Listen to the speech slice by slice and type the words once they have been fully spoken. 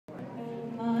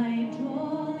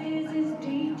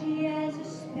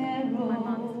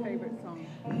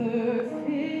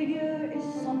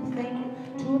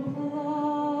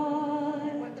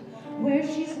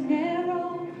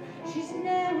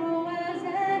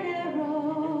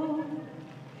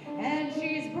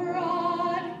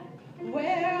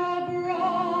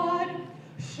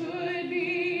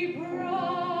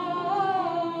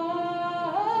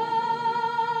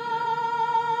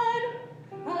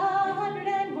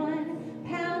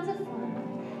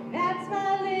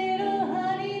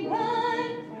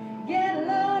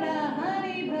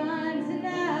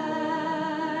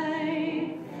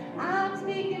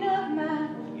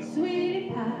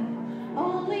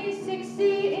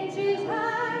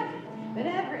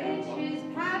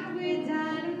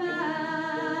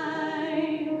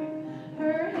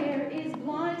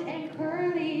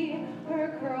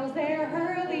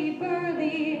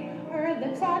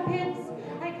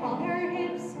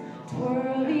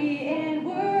twirly and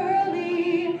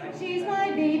whirly. She's my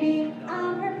baby,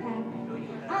 I'm her pet.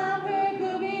 I'm her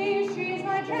booby, she's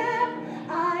my trap.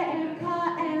 I am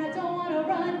caught and I don't want to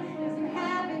run, 'cause I'm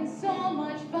having so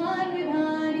much fun with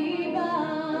Honey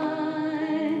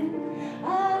Bun.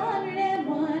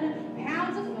 101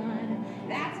 pounds of fun,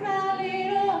 that's my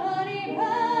little Honey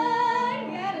Bun.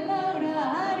 Got a load of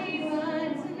Honey Bun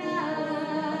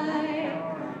tonight.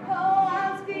 Oh,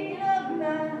 I'm speaking of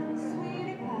my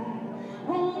sweetie pie,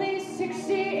 only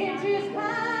 60 inches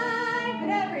high, but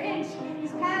every inch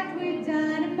is packed with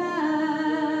dynamite.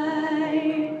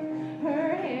 Her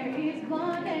hair is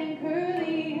blonde and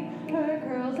curly, her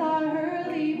curls are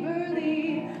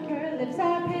hurly-burly, her lips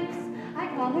are pips, I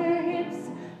call her hips,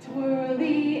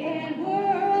 twirly and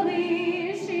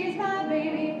whirly. She's my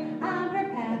baby, I'm her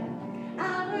pet,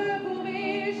 I'm her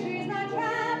booby, she's my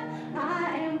trap.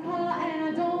 I am caught and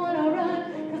I don't want to run,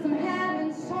 'cause I'm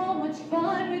having so much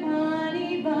fun with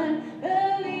Honey Bun.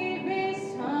 Believe me,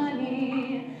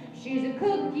 honey, she's a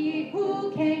cookie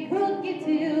who can cook it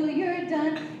till you're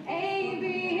done.